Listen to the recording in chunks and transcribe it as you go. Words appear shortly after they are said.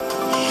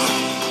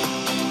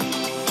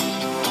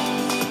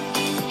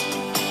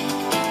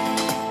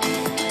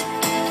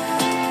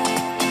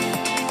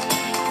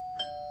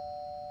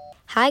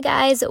Hi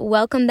guys,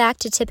 welcome back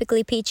to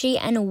Typically Peachy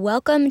and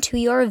welcome to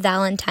your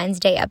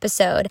Valentine's Day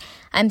episode.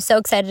 I'm so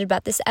excited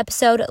about this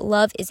episode.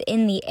 Love is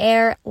in the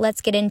air.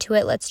 Let's get into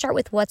it. Let's start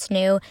with what's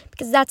new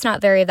because that's not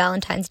very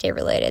Valentine's Day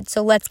related.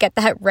 So let's get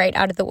that right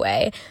out of the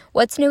way.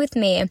 What's new with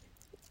me?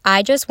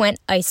 I just went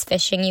ice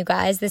fishing, you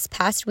guys, this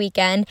past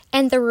weekend,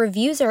 and the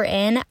reviews are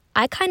in.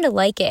 I kind of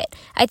like it.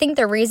 I think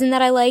the reason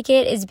that I like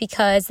it is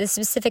because the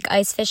specific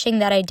ice fishing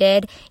that I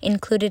did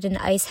included an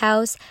ice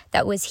house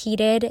that was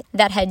heated,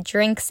 that had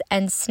drinks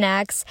and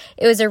snacks.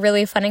 It was a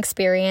really fun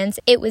experience.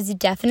 It was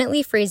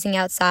definitely freezing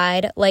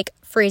outside, like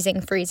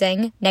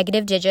freezing.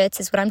 Negative digits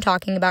is what I'm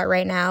talking about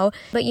right now.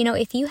 But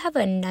if you have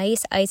a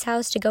nice ice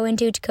house to go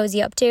into to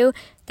cozy up to,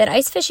 then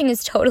ice fishing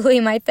is totally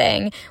my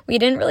thing. We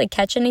didn't really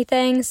catch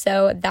anything,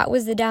 so that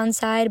was the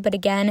downside, but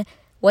again,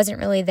 wasn't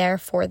really there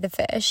for the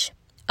fish.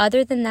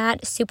 Other than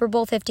that, Super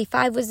Bowl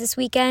 55 was this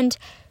weekend.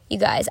 You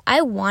guys,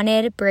 I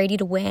wanted Brady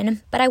to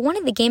win, but I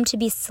wanted the game to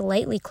be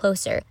slightly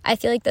closer. I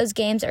feel like those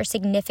games are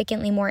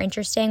significantly more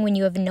interesting when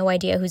you have no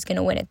idea who's going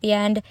to win at the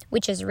end,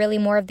 which is really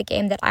more of the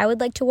game that I would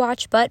like to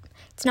watch, but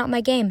it's not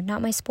my game,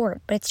 not my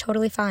sport, but it's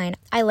totally fine.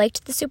 I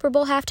liked the Super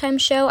Bowl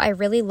halftime show. I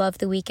really loved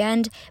the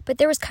weekend, but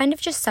there was kind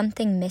of just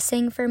something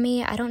missing for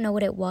me. I don't know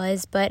what it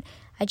was, but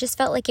I just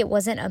felt like it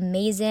wasn't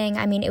amazing.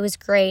 I mean, it was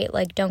great.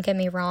 Don't get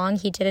me wrong.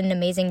 He did an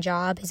amazing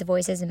job. His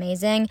voice is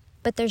amazing.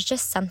 But there's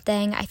just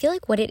something. I feel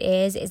like what it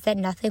is that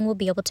nothing will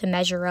be able to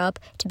measure up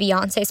to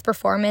Beyonce's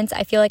performance.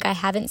 I feel like I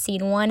haven't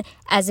seen one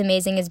as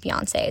amazing as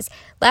Beyonce's.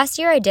 Last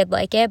year I did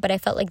like it, but I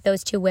felt like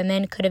those two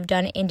women could have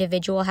done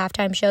individual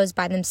halftime shows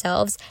by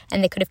themselves,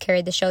 and they could have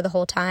carried the show the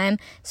whole time.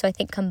 So I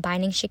think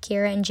combining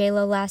Shakira and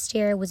J-Lo last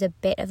year was a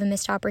bit of a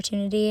missed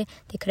opportunity.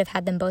 They could have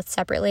had them both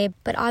separately.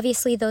 But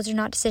obviously those are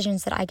not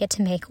decisions that I get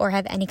to make or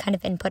have any kind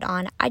of input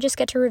on. I just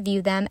get to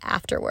review them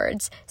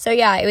afterwards. So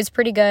yeah, it was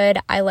pretty good.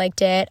 I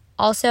liked it.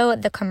 Also,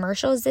 the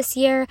commercials this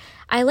year,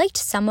 I liked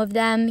some of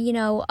them,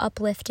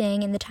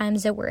 uplifting in the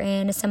times that we're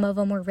in. Some of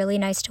them were really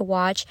nice to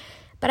watch,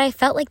 but I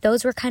felt like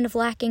those were kind of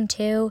lacking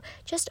too,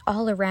 just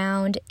all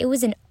around. It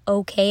was an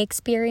okay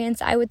experience,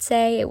 I would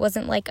say. It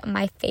wasn't like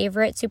my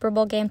favorite Super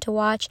Bowl game to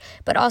watch,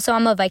 but also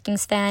I'm a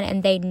Vikings fan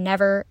and they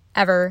never,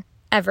 ever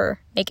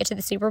make it to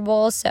the Super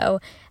Bowl,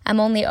 so I'm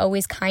only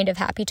always kind of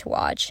happy to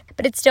watch.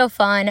 But it's still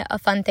fun, a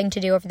fun thing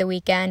to do over the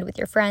weekend with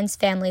your friends,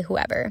 family,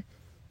 whoever.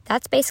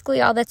 That's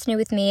basically all that's new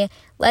with me.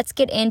 Let's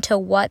get into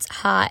what's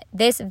hot.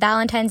 This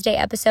Valentine's Day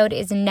episode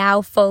is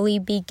now fully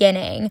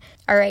beginning.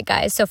 All right,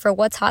 guys, so for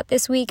what's hot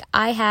this week,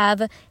 I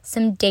have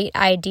some date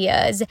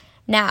ideas.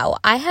 Now,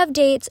 I have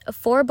dates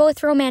for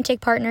both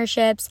romantic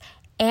partnerships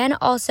and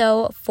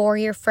also for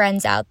your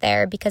friends out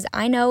there because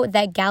I know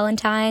that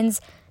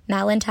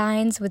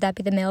Malentines, would that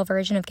be the male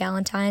version of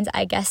Galentine's?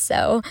 I guess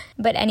so.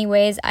 But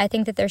anyways, I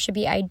think that there should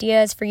be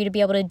ideas for you to be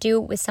able to do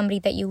with somebody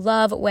that you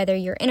love, whether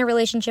you're in a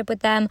relationship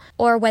with them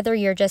or whether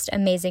you're just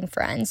amazing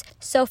friends.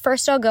 So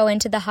first I'll go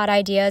into the hot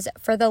ideas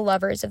for the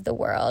lovers of the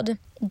world.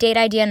 Date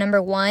idea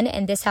number 1,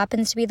 and this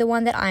happens to be the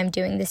one that I'm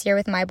doing this year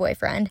with my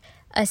boyfriend,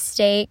 a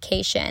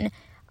staycation.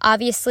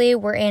 Obviously,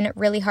 we're in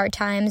really hard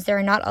times. There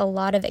are not a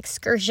lot of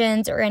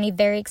excursions or any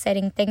very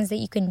exciting things that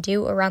you can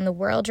do around the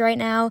world right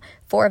now.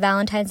 For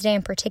Valentine's Day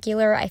in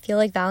particular, I feel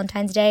like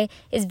Valentine's Day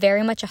is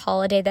very much a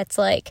holiday that's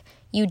like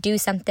you do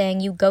something,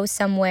 you go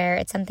somewhere,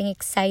 it's something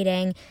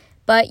exciting,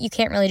 but you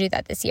can't really do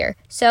that this year.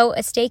 So a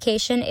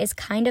staycation is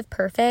kind of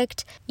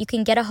perfect. You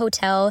can get a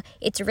hotel.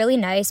 It's really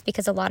nice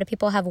because a lot of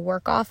people have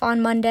work off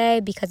on Monday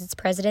because it's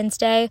President's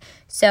Day.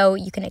 So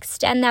you can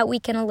extend that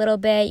weekend a little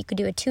bit. You could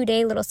do a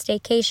 2-day little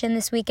staycation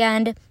this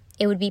weekend.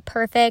 It would be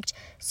perfect,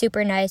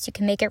 super nice. You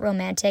can make it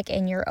romantic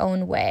in your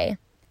own way.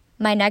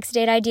 My next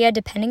date idea,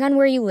 depending on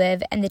where you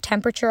live and the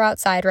temperature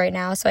outside right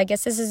now, so I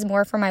guess this is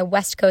more for my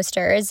West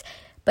Coasters,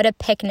 but a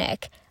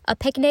picnic. A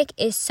picnic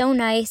is so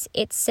nice.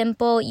 It's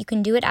simple. You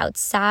can do it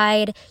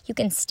outside. You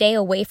can stay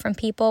away from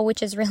people,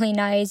 which is really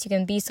nice. You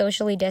can be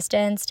socially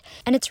distanced.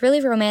 And it's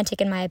really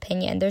romantic in my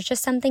opinion. There's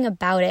just something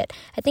about it.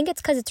 I think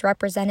it's because it's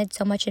represented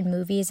so much in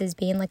movies as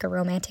being like a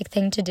romantic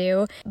thing to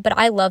do. But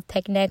I love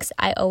picnics.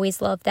 I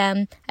always love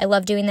them. I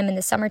love doing them in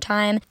the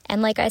summertime.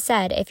 And like I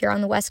said, if you're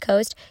on the West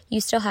Coast, you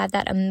still have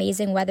that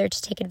amazing weather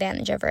to take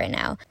advantage of right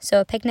now.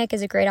 So a picnic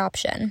is a great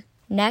option.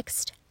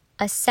 Next,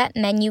 a set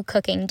menu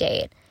cooking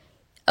date.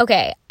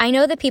 Okay, I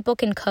know that people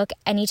can cook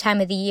any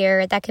time of the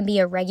year. That can be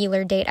a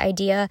regular date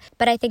idea,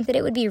 but I think that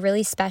it would be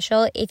really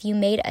special if you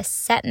made a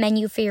set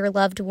menu for your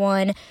loved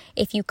one.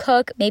 If you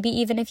cook, maybe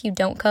even if you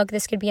don't cook,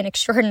 this could be an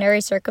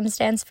extraordinary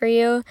circumstance for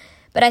you.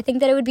 But I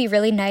think that it would be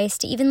really nice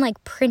to even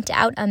print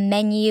out a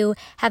menu,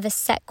 have a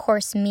set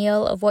course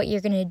meal of what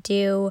you're going to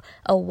do,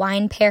 a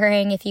wine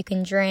pairing if you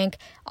can drink.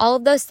 All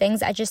of those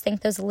things, I just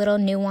think those little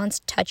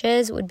nuanced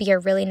touches would be a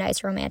really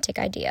nice romantic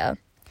idea.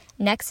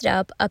 Next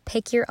up, a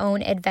pick your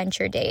own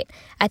adventure date.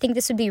 I think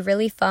this would be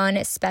really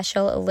fun,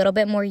 special, a little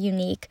bit more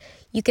unique.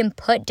 You can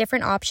put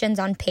different options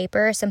on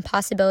paper, some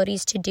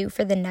possibilities to do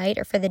for the night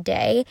or for the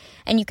day,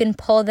 and you can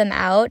pull them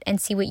out and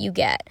see what you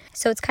get.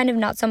 So it's kind of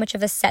not so much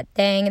of a set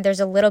thing.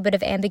 There's a little bit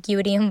of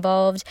ambiguity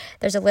involved.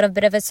 There's a little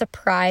bit of a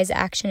surprise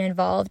action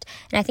involved.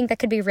 And I think that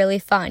could be really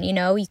fun.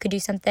 You could do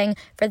something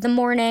for the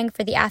morning,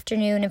 for the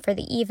afternoon, and for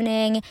the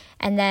evening.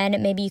 And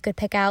then maybe you could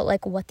pick out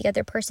like what the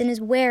other person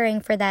is wearing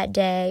for that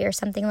day or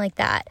something like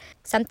that.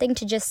 Something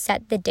to just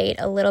set the date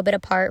a little bit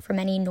apart from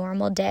any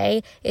normal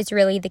day is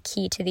really the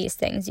key to these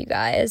things, you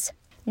guys.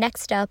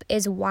 Next up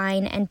is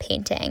wine and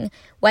painting.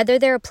 Whether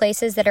there are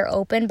places that are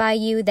open by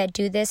you that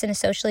do this in a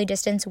socially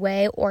distanced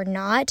way or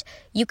not,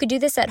 you could do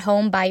this at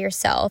home by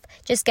yourself.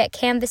 Just get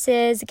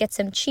canvases, get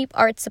some cheap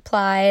art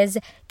supplies,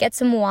 get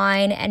some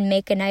wine, and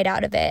make a night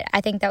out of it.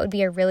 I think that would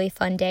be a really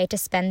fun day to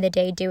spend the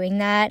day doing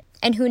that.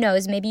 And who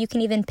knows, maybe you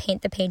can even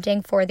paint the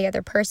painting for the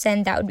other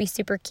person. That would be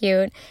super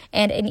cute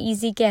and an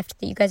easy gift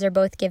that you guys are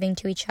both giving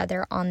to each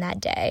other on that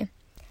day.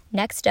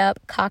 Next up,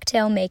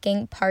 cocktail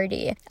making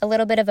party. A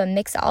little bit of a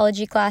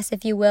mixology class,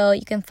 if you will.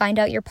 You can find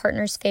out your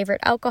partner's favorite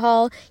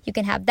alcohol. You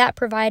can have that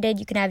provided.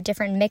 You can have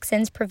different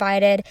mix-ins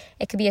provided.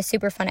 It could be a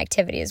super fun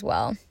activity as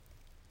well.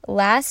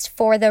 Last,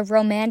 for the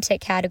romantic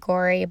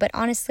category, but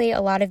honestly,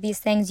 a lot of these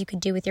things you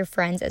could do with your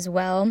friends as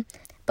well.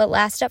 But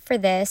last up for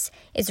this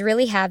is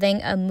really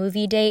having a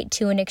movie date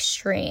to an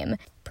extreme.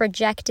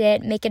 Project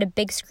it, make it a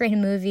big screen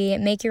movie,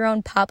 make your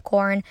own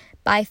popcorn,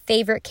 buy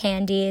favorite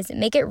candies,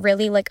 make it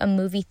really like a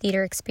movie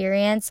theater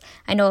experience.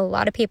 I know a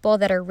lot of people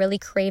that are really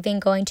craving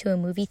going to a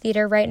movie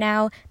theater right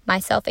now,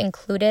 myself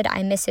included.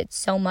 I miss it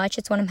so much.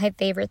 It's one of my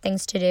favorite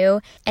things to do.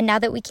 And now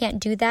that we can't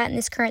do that in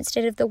this current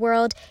state of the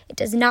world, it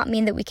does not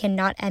mean that we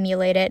cannot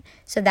emulate it.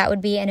 So that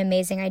would be an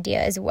amazing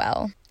idea as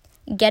well.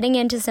 Getting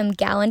into some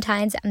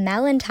Galentine's,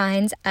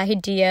 Malentine's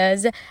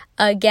ideas.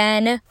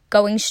 Again,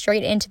 going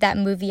straight into that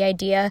movie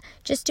idea.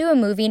 Just do a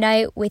movie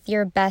night with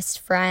your best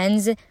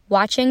friends.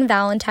 Watching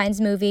Valentine's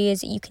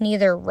movies, you can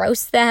either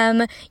roast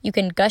them, you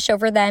can gush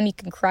over them, you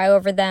can cry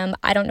over them.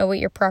 I don't know what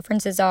your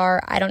preferences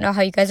are. I don't know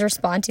how you guys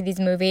respond to these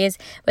movies,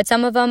 but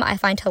some of them I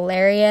find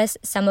hilarious.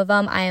 Some of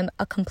them I am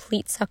a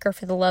complete sucker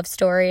for the love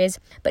stories.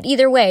 But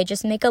either way,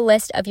 just make a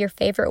list of your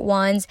favorite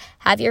ones.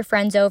 Have your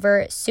friends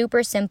over.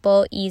 Super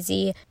simple,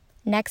 easy.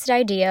 Next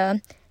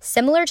idea,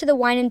 similar to the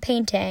wine and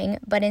painting,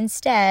 but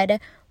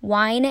instead,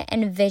 wine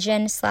and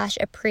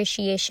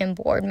vision/appreciation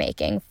board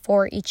making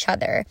for each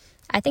other.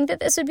 I think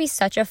that this would be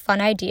such a fun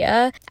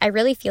idea. I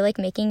really feel like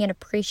making an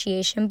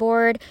appreciation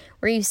board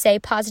where you say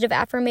positive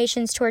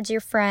affirmations towards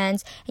your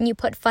friends and you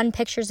put fun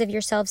pictures of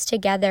yourselves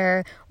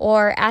together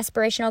or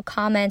aspirational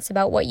comments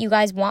about what you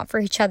guys want for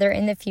each other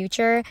in the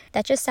future.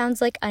 That just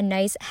sounds like a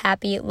nice,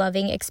 happy,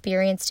 loving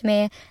experience to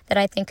me that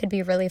I think could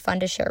be really fun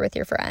to share with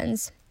your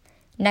friends.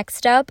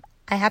 Next up,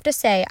 I have to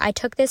say, I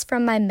took this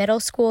from my middle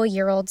school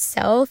year-old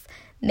self,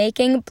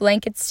 making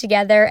blankets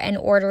together and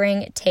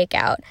ordering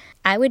takeout.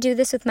 I would do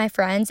this with my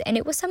friends, and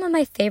it was some of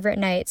my favorite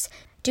nights.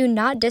 Do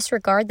not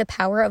disregard the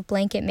power of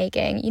blanket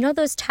making. You know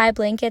those tie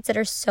blankets that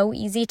are so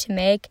easy to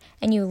make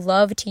and you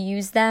love to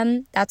use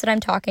them? That's what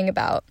I'm talking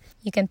about.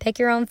 You can pick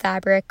your own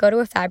fabric, go to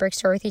a fabric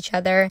store with each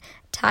other,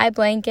 tie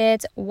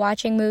blankets,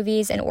 watching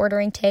movies, and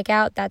ordering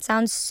takeout. That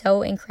sounds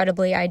so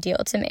incredibly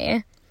ideal to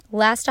me.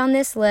 Last on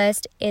this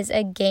list is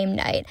a game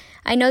night.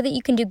 I know that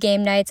you can do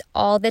game nights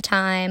all the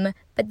time,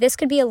 but this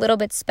could be a little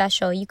bit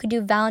special. You could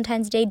do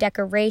Valentine's Day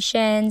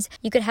decorations.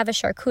 You could have a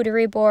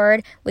charcuterie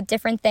board with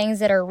different things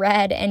that are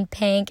red and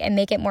pink and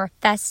make it more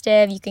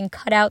festive. You can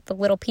cut out the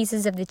little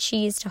pieces of the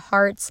cheese to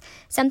hearts,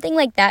 something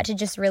like that to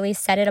just really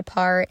set it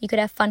apart. You could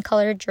have fun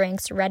colored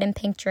drinks, red and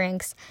pink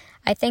drinks.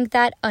 I think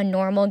that a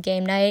normal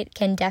game night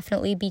can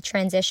definitely be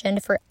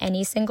transitioned for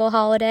any single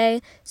holiday,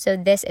 so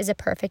this is a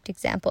perfect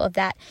example of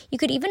that. You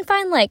could even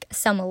find like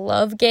some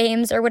love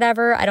games or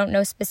whatever. I don't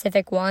know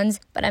specific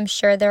ones, but I'm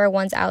sure there are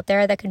ones out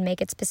there that could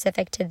make it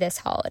specific to this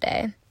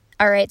holiday.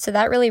 All right, so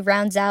that really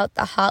rounds out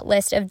the hot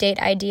list of date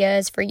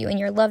ideas for you and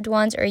your loved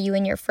ones or you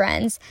and your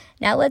friends.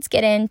 Now let's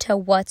get into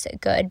what's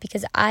good,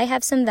 because I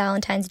have some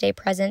Valentine's Day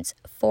presents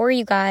for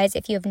you guys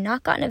if you have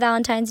not gotten a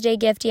Valentine's Day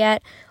gift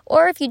yet,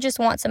 or if you just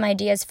want some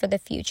ideas for the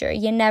future.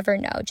 You never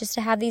know. Just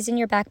to have these in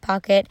your back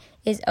pocket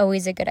is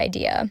always a good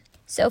idea.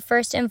 So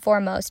first and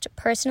foremost,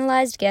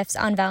 personalized gifts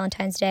on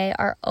Valentine's Day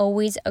are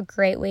always a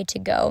great way to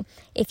go.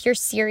 If you're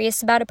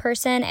serious about a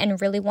person and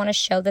really want to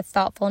show the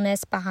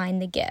thoughtfulness behind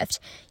the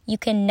gift, you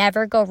can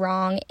never go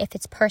wrong if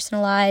it's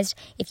personalized,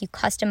 if you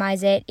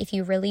customize it, if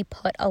you really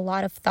put a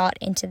lot of thought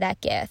into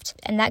that gift.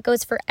 And that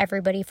goes for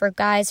everybody, for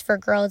guys, for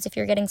girls, if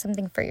you're getting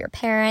something for your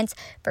parents,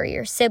 for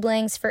your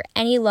siblings, for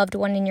any loved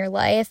one in your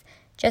life.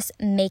 Just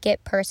make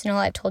it personal.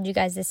 I've told you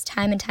guys this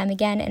time and time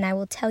again, and I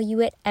will tell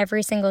you it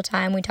every single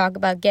time we talk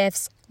about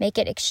gifts. Make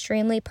it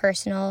extremely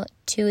personal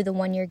to the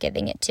one you're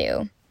giving it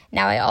to.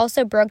 Now, I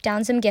also broke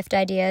down some gift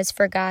ideas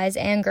for guys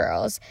and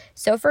girls.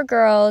 So for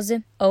girls,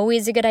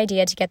 always a good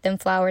idea to get them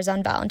flowers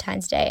on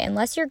Valentine's Day.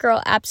 Unless your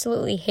girl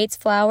absolutely hates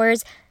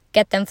flowers,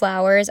 get them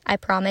flowers. I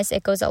promise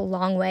it goes a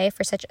long way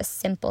for such a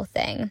simple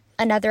thing.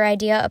 Another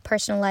idea, a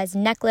personalized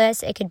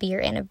necklace. It could be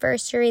your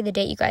anniversary, the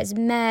date you guys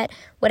met,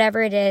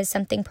 whatever it is,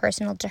 something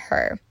personal to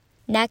her.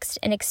 Next,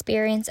 an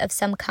experience of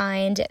some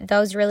kind.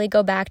 Those really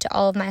go back to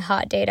all of my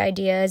hot date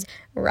ideas.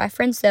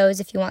 Reference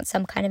those if you want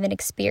some kind of an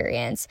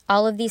experience.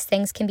 All of these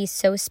things can be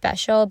so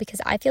special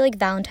because I feel like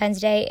Valentine's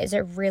Day is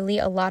really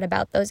a lot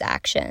about those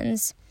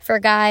actions. For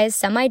guys,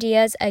 some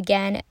ideas,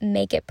 again,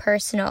 make it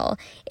personal.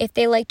 If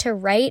they like to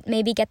write,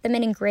 maybe get them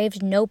an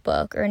engraved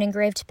notebook or an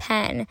engraved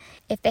pen.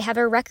 If they have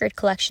a record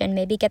collection,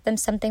 maybe get them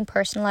something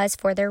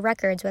personalized for their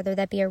records, whether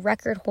that be a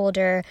record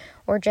holder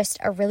or just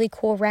a really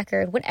cool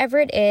record. Whatever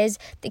it is,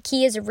 the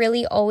key is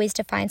really always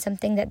to find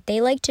something that they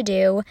like to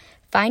do.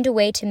 Find a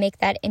way to make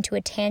that into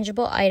a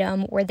tangible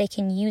item where they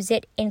can use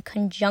it in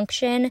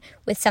conjunction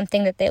with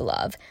something that they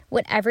love.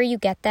 Whatever you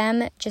get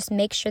them, just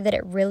make sure that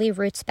it really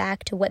roots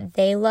back to what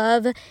they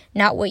love,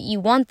 not what you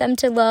want them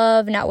to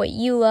love, not what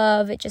you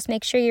love. Just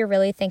make sure you're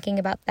really thinking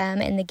about them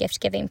in the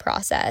gift-giving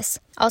process.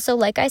 Also,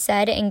 like I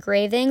said,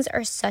 engravings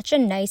are such a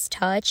nice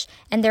touch,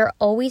 and there are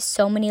always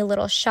so many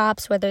little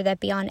shops, whether that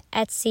be on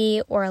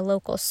Etsy or a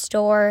local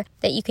store,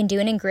 that you can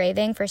do an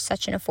engraving for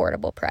such an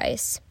affordable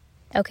price.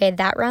 Okay,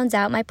 that rounds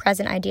out my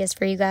present ideas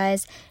for you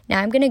guys. Now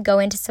I'm going to go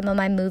into some of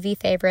my movie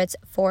favorites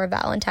for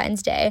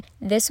Valentine's Day.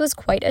 This was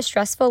quite a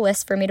stressful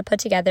list for me to put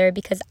together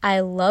because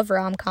I love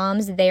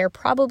rom-coms. They are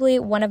probably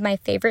one of my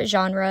favorite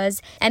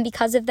genres, and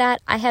because of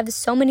that, I have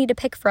so many to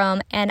pick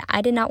from, and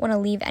I did not want to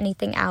leave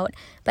anything out,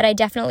 but I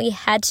definitely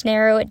had to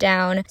narrow it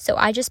down, so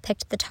I just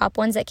picked the top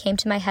ones that came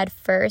to my head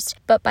first,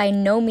 but by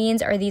no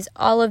means are these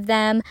all of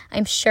them.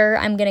 I'm sure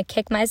I'm going to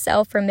kick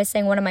myself for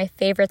missing one of my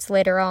favorites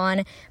later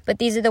on, but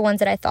these are the ones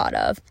that I thought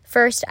of.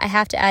 First, I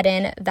have to add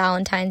in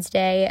Valentine's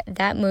Day.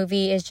 That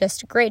movie is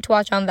just great to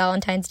watch on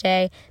Valentine's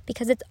Day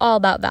because it's all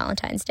about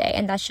Valentine's Day,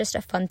 and that's just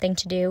a fun thing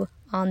to do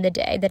on the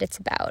day that it's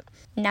about.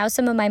 Now,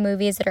 some of my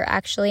movies that are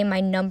actually my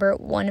number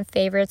one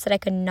favorites that I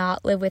could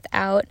not live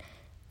without.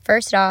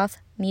 First off,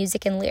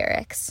 music and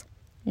lyrics.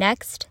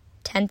 Next,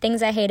 10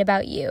 Things I Hate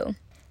About You.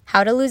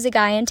 How to Lose a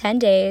Guy in 10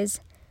 Days.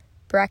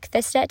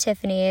 Breakfast at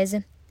Tiffany's.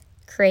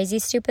 Crazy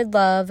Stupid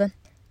Love.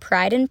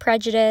 Pride and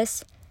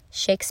Prejudice.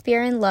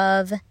 Shakespeare in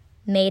Love.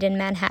 Made in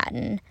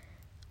Manhattan.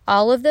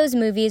 All of those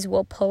movies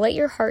will pull at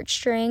your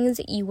heartstrings.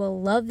 You will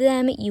love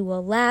them. You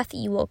will laugh.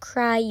 You will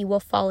cry. You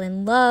will fall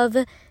in love.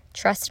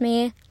 Trust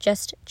me.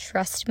 Just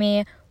trust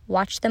me.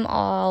 Watch them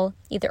all,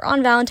 either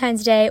on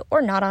Valentine's Day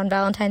or not on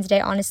Valentine's Day.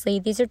 Honestly,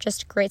 these are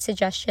just great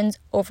suggestions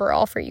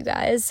overall for you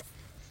guys.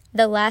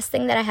 The last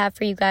thing that I have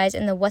for you guys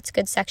in the What's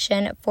Good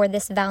section for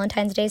this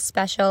Valentine's Day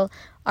special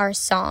are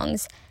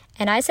songs.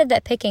 And I said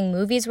that picking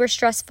movies were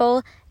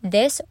stressful.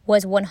 This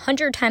was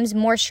 100 times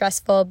more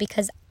stressful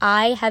because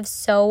I have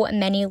so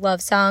many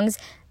love songs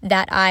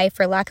that I,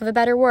 for lack of a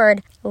better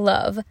word,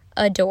 love,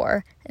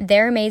 adore.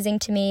 They're amazing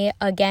to me.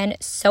 Again,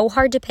 so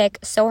hard to pick,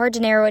 so hard to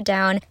narrow it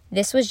down.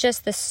 This was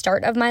just the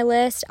start of my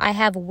list. I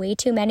have way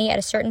too many. At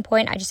a certain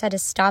point, I just had to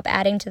stop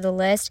adding to the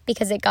list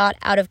because it got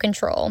out of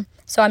control.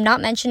 So I'm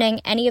not mentioning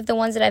any of the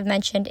ones that I've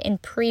mentioned in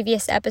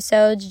previous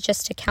episodes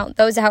just to count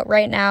those out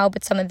right now,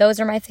 but some of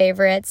those are my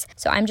favorites.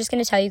 So I'm just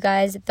going to tell you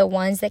guys the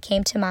ones that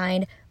came to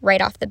mind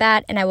right off the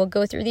bat, and I will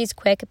go through these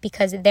quick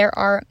because there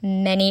are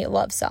many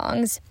love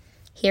songs.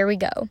 Here we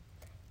go.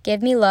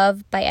 Give Me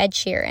Love by Ed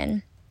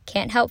Sheeran.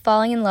 Can't Help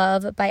Falling in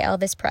Love by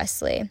Elvis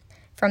Presley.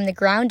 From the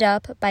Ground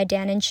Up by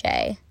Dan and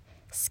Shay.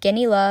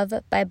 Skinny Love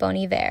by Bon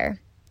Iver.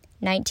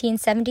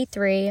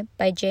 1973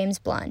 by James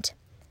Blunt.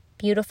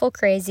 Beautiful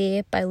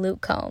Crazy by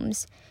Luke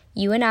Combs.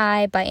 You and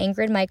I by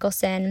Ingrid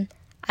Michaelson.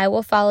 I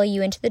Will Follow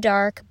You Into the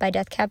Dark by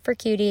Death Cab for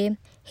Cutie.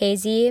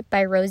 Hazy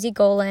by Rosie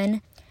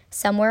Golan.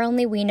 Somewhere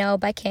Only We Know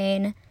by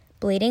Kane.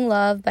 Bleeding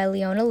Love by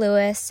Leona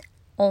Lewis.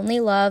 Only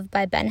Love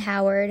by Ben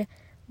Howard.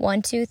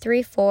 1, 2,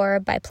 3, 4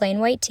 by Plain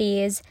White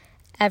Tees.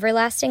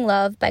 Everlasting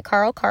Love by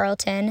Carl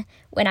Carlton.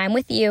 When I'm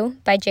With You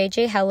by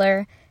J.J.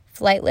 Heller.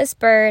 Flightless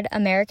Bird,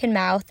 American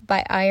Mouth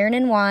by Iron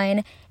and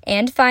Wine.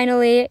 And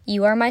finally,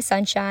 You Are My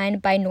Sunshine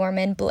by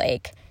Norman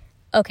Blake.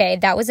 Okay,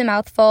 that was a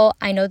mouthful.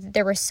 I know that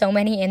there were so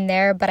many in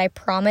there, but I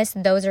promise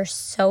those are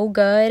so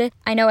good.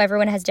 I know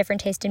everyone has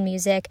different taste in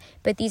music,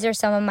 but these are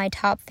some of my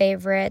top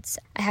favorites.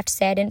 I have to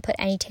say I didn't put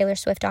any Taylor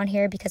Swift on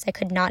here because I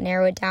could not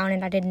narrow it down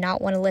and I did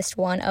not want to list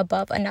one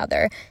above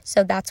another,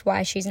 so that's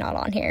why she's not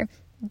on here.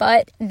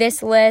 But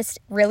this list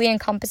really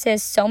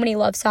encompasses so many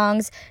love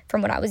songs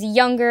from when I was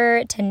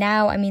younger to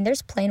now. I mean,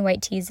 there's Plain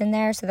White Tees in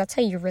there, so that's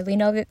how you really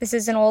know that this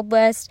is an old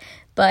list.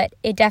 But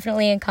it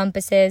definitely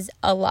encompasses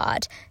a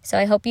lot. So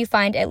I hope you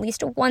find at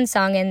least one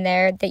song in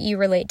there that you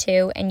relate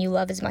to and you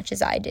love as much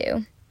as I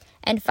do.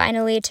 And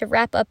finally, to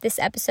wrap up this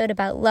episode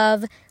about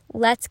love,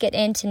 let's get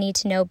into need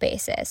to know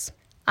basis.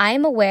 I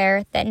am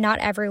aware that not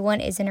everyone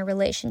is in a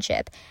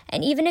relationship,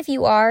 and even if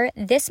you are,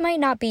 this might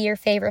not be your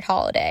favorite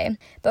holiday.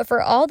 But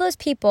for all those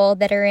people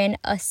that are in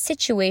a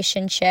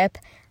situationship,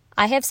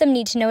 I have some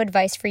need-to-know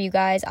advice for you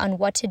guys on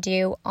what to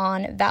do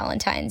on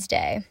Valentine's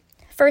Day.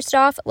 First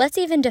off, let's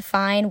even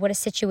define what a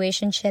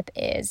situationship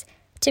is.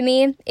 To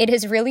me, it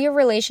is really a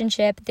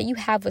relationship that you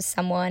have with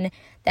someone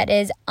that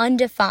is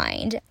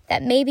undefined,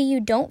 that maybe you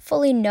don't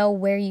fully know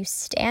where you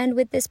stand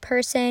with this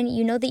person,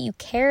 you know that you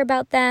care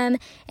about them,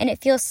 and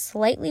it feels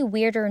slightly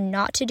weirder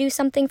not to do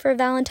something for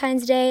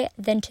Valentine's Day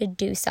than to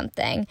do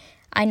something.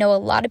 I know a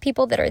lot of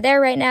people that are there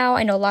right now.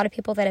 I know a lot of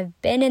people that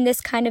have been in this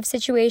kind of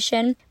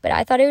situation, but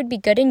I thought it would be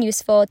good and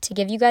useful to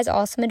give you guys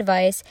all some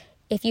advice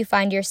if you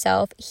find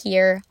yourself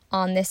here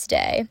on this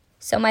day.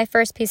 So my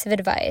first piece of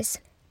advice: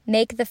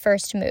 make the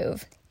first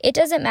move. It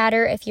doesn't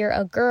matter if you're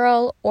a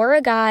girl or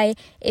a guy.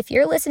 If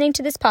you're listening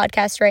to this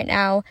podcast right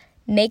now,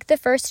 make the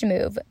first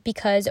move,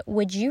 because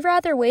would you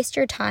rather waste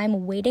your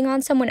time waiting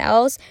on someone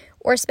else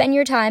or spend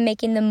your time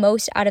making the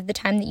most out of the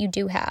time that you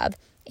do have?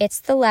 It's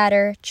the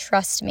latter.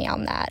 Trust me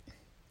on that.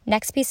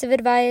 Next piece of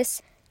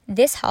advice: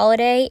 this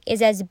holiday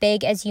is as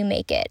big as you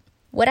make it.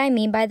 What I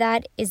mean by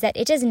that is that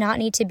it does not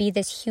need to be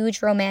this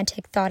huge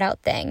romantic thought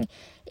out thing.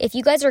 If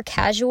you guys are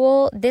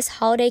casual, this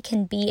holiday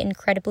can be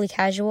incredibly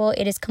casual.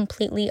 It is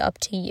completely up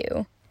to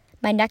you.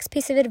 My next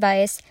piece of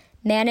advice: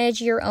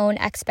 manage your own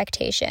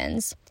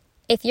expectations.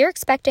 If you're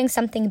expecting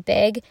something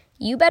big,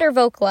 you better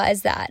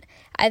vocalize that.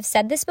 I've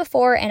said this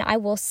before and I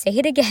will say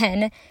it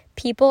again.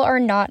 People are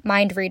not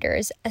mind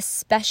readers,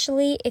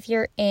 especially if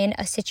you're in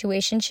a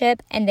situationship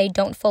and they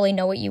don't fully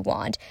know what you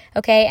want,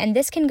 okay? And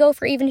this can go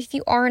for even if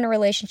you are in a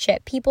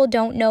relationship. People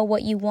don't know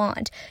what you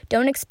want.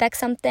 Don't expect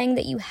something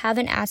that you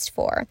haven't asked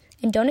for.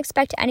 And don't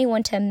expect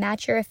anyone to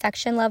match your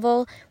affection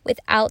level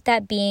without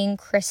that being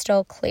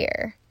crystal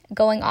clear.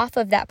 Going off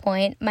of that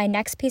point, my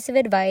next piece of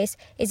advice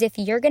is if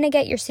you're going to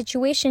get your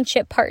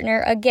situationship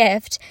partner a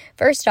gift,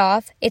 first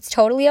off, it's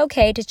totally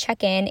okay to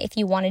check in if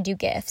you want to do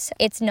gifts.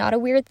 It's not a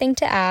weird thing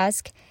to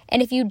ask.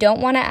 And if you don't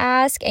want to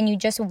ask and you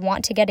just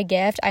want to get a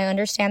gift, I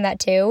understand that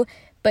too.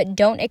 But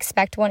don't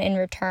expect one in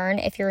return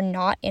if you're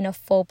not in a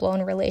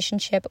full-blown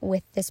relationship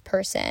with this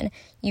person.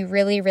 You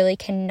really, really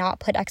cannot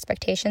put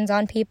expectations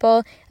on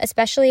people,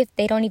 especially if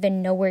they don't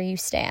even know where you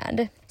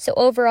stand. So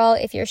overall,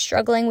 if you're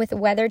struggling with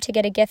whether to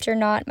get a gift or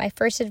not, my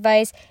first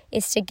advice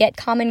is to get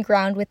common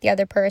ground with the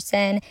other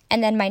person.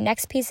 And then my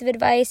next piece of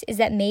advice is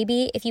that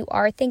maybe if you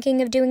are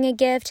thinking of doing a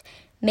gift,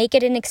 make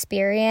it an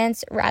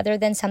experience rather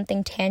than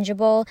something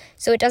tangible,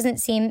 so it doesn't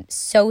seem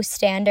so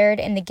standard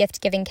in the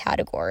gift-giving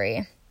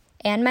category.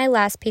 And my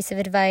last piece of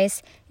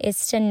advice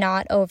is to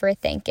not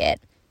overthink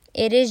it.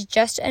 It is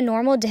just a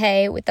normal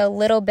day with a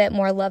little bit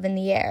more love in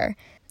the air.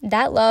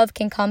 That love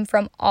can come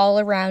from all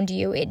around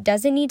you. It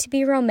doesn't need to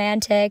be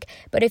romantic,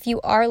 but if you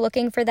are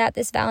looking for that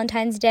this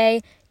Valentine's Day,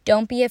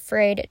 don't be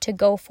afraid to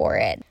go for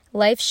it.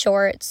 Life's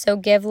short, so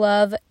give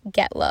love,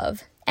 get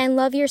love. And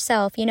love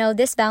yourself. You know,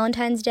 this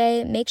Valentine's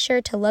Day, make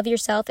sure to love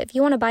yourself. If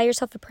you want to buy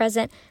yourself a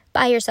present,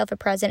 buy yourself a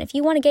present. If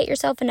you want to get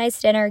yourself a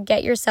nice dinner,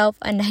 get yourself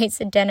a nice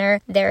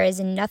dinner. There is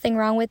nothing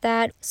wrong with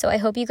that. So I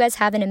hope you guys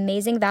have an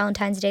amazing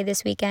Valentine's Day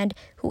this weekend.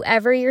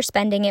 Whoever you're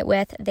spending it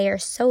with, they are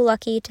so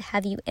lucky to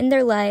have you in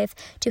their life,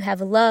 to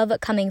have love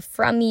coming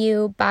from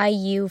you, by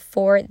you,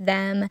 for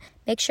them.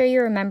 Make sure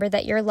you remember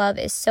that your love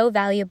is so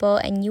valuable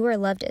and you are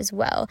loved as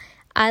well.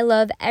 I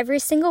love every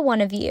single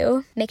one of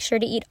you. Make sure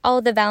to eat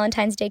all the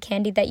Valentine's Day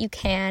candy that you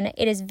can.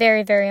 It is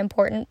very, very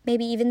important,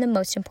 maybe even the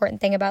most important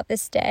thing about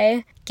this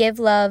day. Give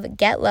love,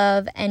 get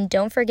love, and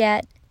don't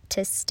forget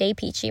to stay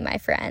peachy, my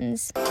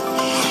friends.